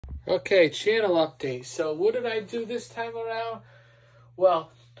Okay, channel update. So what did I do this time around?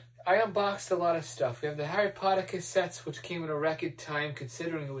 Well, I unboxed a lot of stuff. We have the Harry Potter cassettes, which came in a record time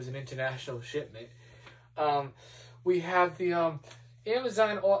considering it was an international shipment. We have the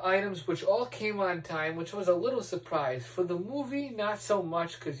Amazon items, which all came on time, which was a little surprise. For the movie, not so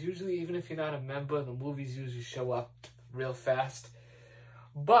much, because usually, even if you're not a member, the movies usually show up real fast.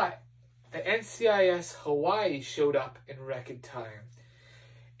 But the NCIS Hawaii showed up in record time.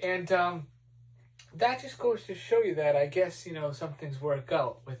 And that just goes to show you that I guess, some things work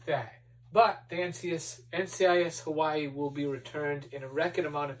out with that. But the NCIS Hawaii will be returned in a record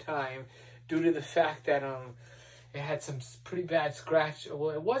amount of time due to the fact that it had some pretty bad scratch.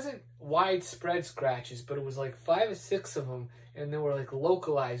 Well, it wasn't widespread scratches, but it was like 5 or 6 of them, and they were like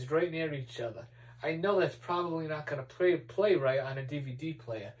localized right near each other. I know that's probably not going to play right on a DVD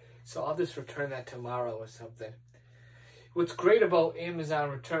player, so I'll just return that tomorrow or something. What's great about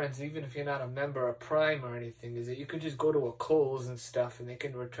Amazon returns, even if you're not a member of Prime or anything, is that you can just go to a Kohl's and stuff and they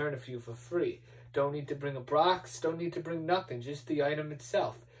can return it for you for free. Don't need to bring a box, don't need to bring nothing, just the item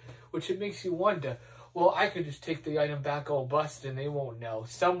itself. Which it makes you wonder, well, I could just take the item back all busted and they won't know.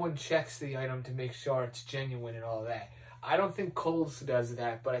 Someone checks the item to make sure it's genuine and all that. I don't think Kohl's does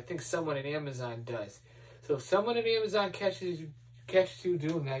that, but I think someone at Amazon does. So if someone at Amazon catches you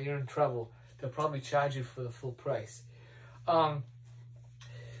doing that, you're in trouble. They'll probably charge you for the full price.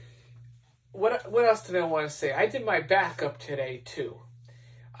 What else did I want to say? I did my backup today too.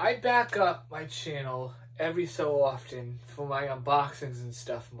 I back up my channel every so often for my unboxings and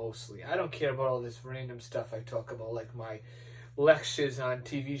stuff mostly. I don't care about all this random stuff I talk about, like my lectures on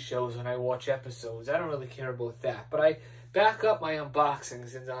TV shows when I watch episodes. I don't really care about that. But I back up my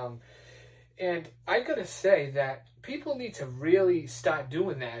unboxings and I gotta say that people need to really start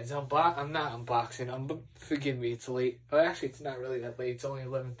doing that. I'm not unboxing. Forgive me, it's late. Well, actually, it's not really that late. It's only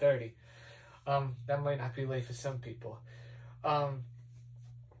 11:30. That might not be late for some people.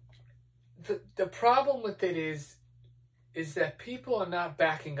 The problem with it is that people are not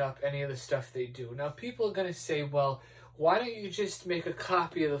backing up any of the stuff they do. Now, people are gonna say, well, why don't you just make a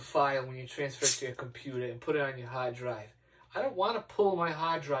copy of the file when you transfer it to your computer and put it on your hard drive? I don't want to pull my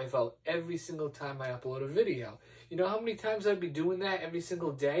hard drive out every single time I upload a video. You know how many times I'd be doing that every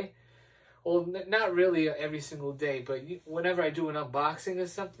single day? Well, not really every single day, but whenever I do an unboxing or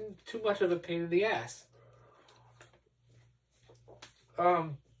something, too much of a pain in the ass.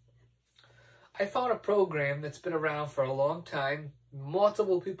 I found a program that's been around for a long time.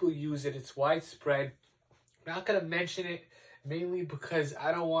 Multiple people use it. It's widespread. I'm not going to mention it mainly because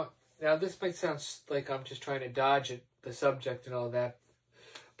I don't want... Now, this might sound like I'm just trying to dodge the subject and all that,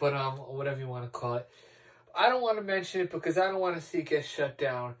 but whatever you want to call it. I don't want to mention it because I don't want to see it get shut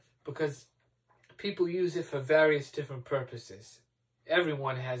down because people use it for various different purposes.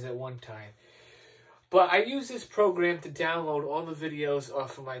 Everyone has at one time. But I use this program to download all the videos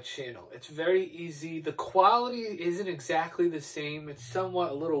off of my channel. It's very easy. The quality isn't exactly the same. It's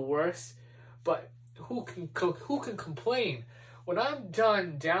somewhat a little worse, but who can complain? When I'm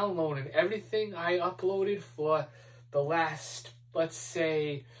done downloading everything I uploaded for the last, let's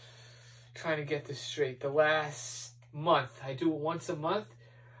say, trying to get this straight, the last month, I do it once a month,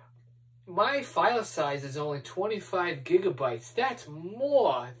 my file size is only 25 gigabytes. That's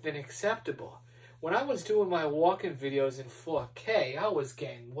more than acceptable. When I was doing my walk-in videos in 4K, I was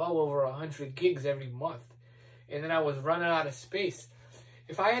getting well over 100 gigs every month. And then I was running out of space.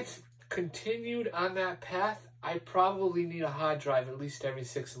 If I had continued on that path, I probably need a hard drive at least every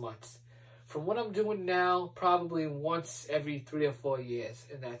 6 months. From what I'm doing now, probably once every 3 or 4 years,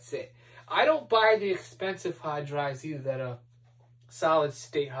 and that's it. I don't buy the expensive hard drives either that are solid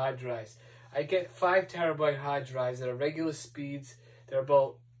state hard drives. I get 5 terabyte hard drives that are regular speeds. They're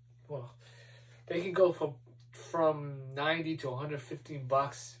about, well, they can go from 90 to 115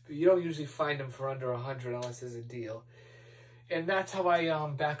 bucks. But you don't usually find them for under 100 unless there's a deal. And that's how I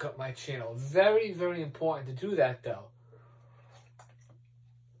back up my channel. Very, very important to do that, though.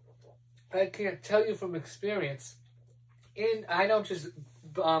 I can't tell you from experience. And I don't just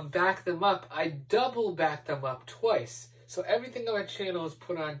back them up. I double back them up twice. So everything on my channel is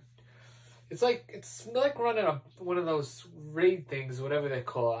put on. It's like running one of those RAID things, whatever they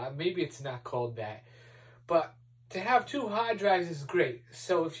call it. Maybe it's not called that. But to have 2 hard drives is great.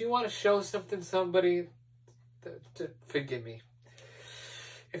 So if you want to show something to somebody, forgive me.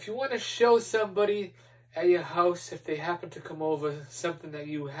 If you want to show somebody at your house, if they happen to come over, something that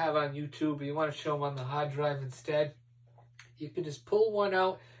you have on YouTube, but you want to show them on the hard drive instead, you can just pull one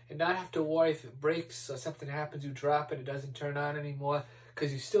out and not have to worry if it breaks or something happens, you drop it, it doesn't turn on anymore,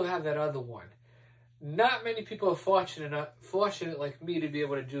 because you still have that other one. Not many people are fortunate like me to be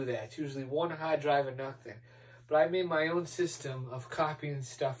able to do that. It's usually one hard drive and nothing. But I made my own system of copying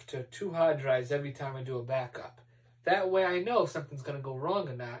stuff to 2 hard drives every time I do a backup. That way I know if something's going to go wrong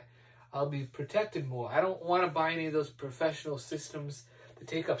or not. I'll be protected more. I don't want to buy any of those professional systems to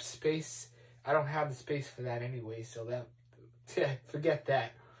take up space. I don't have the space for that anyway, so that forget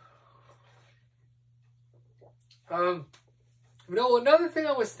that. Another thing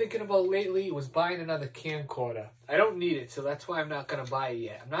I was thinking about lately was buying another camcorder. I don't need it, so that's why I'm not going to buy it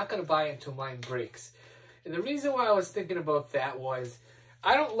yet. I'm not going to buy it until mine breaks. And the reason why I was thinking about that was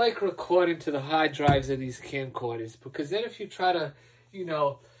I don't like recording to the hard drives of these camcorders, because then if you try to,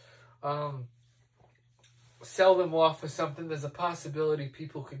 sell them off or something, there's a possibility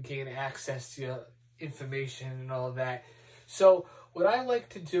people could gain access to your information and all that. So what I like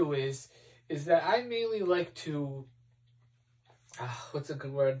to do is that I mainly like to, what's a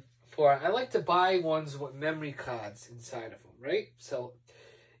good word for it? I like to buy ones with memory cards inside of them, right? So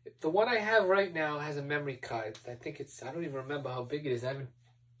the one I have right now has a memory card. I don't even remember how big it is. I haven't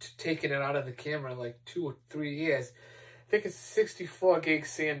taken it out of the camera in like 2 or 3 years. I think it's a 64 gig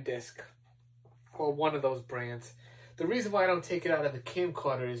SanDisk, or one of those brands. The reason why I don't take it out of the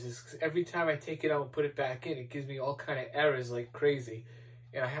camcorder is because every time I take it out and put it back in, it gives me all kind of errors like crazy.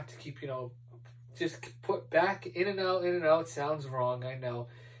 And I have to keep, just put back in and out. Sounds wrong, I know.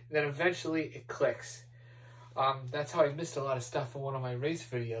 And then eventually it clicks. That's how I missed a lot of stuff in one of my race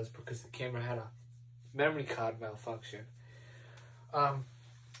videos, because the camera had a memory card malfunction.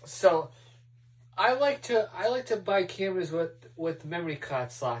 So I like to buy cameras with memory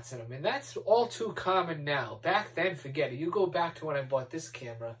card slots in them, and that's all too common now. Back then, forget it. You go back to when I bought this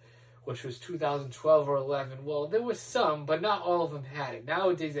camera, which was 2012 or 11. Well, there was some, but not all of them had it.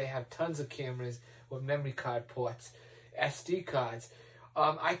 Nowadays, they have tons of cameras with memory card ports, SD cards.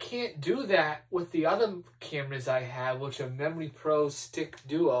 I can't do that with the other cameras I have, which are Memory Pro Stick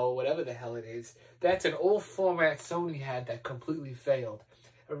Duo, whatever the hell it is. That's an old format Sony had that completely failed.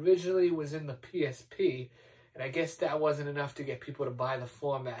 Originally, it was in the PSP, and I guess that wasn't enough to get people to buy the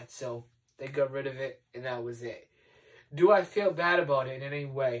format, so they got rid of it, and that was it. Do I feel bad about it in any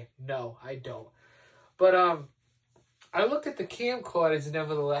way? No, I don't. But I looked at the camcorders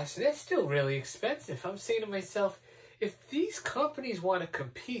nevertheless, and they're still really expensive. I'm saying to myself, if these companies want to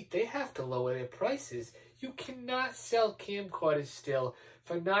compete, they have to lower their prices. You cannot sell camcorders still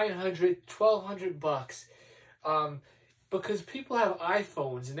for $900, $1,200, because people have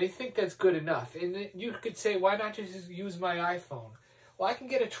iPhones and they think that's good enough. And you could say, why not just use my iPhone? Well, I can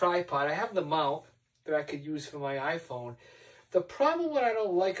get a tripod. I have the mount that I could use for my iPhone. The problem what I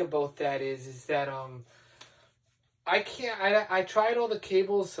don't like about that is that I tried all the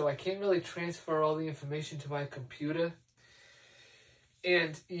cables, so I can't really transfer all the information to my computer.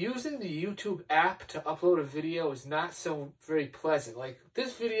 And using the YouTube app to upload a video is not so very pleasant. Like,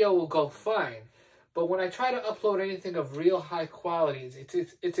 this video will go fine, but when I try to upload anything of real high quality,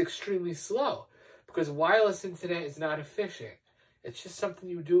 it's extremely slow, because wireless internet is not efficient. It's just something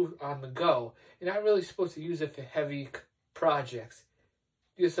you do on the go. You're not really supposed to use it for heavy projects.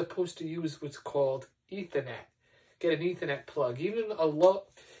 You're supposed to use what's called Ethernet. Get an Ethernet plug. Even a lower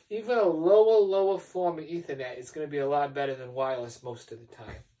form of Ethernet is going to be a lot better than wireless most of the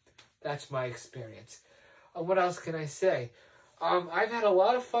time. That's my experience. What else can I say? I've had a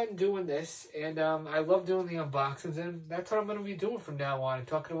lot of fun doing this, and I love doing the unboxings, and that's what I'm going to be doing from now on, and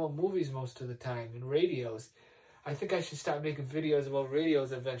talking about movies most of the time, and radios. I think I should start making videos about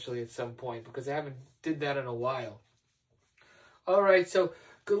radios eventually at some point, because I haven't did that in a while. Alright, so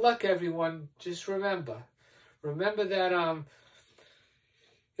good luck everyone. Just remember that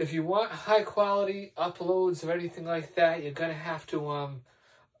if you want high quality uploads or anything like that, you're going to have to,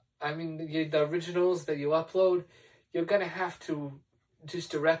 the originals that you upload, you're going to have to just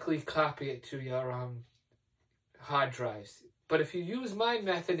directly copy it to your hard drives. But if you use my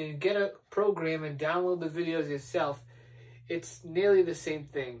method and get a program and download the videos yourself, it's nearly the same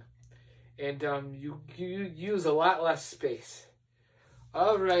thing. And you use a lot less space.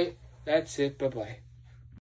 Alright, that's it. Bye-bye.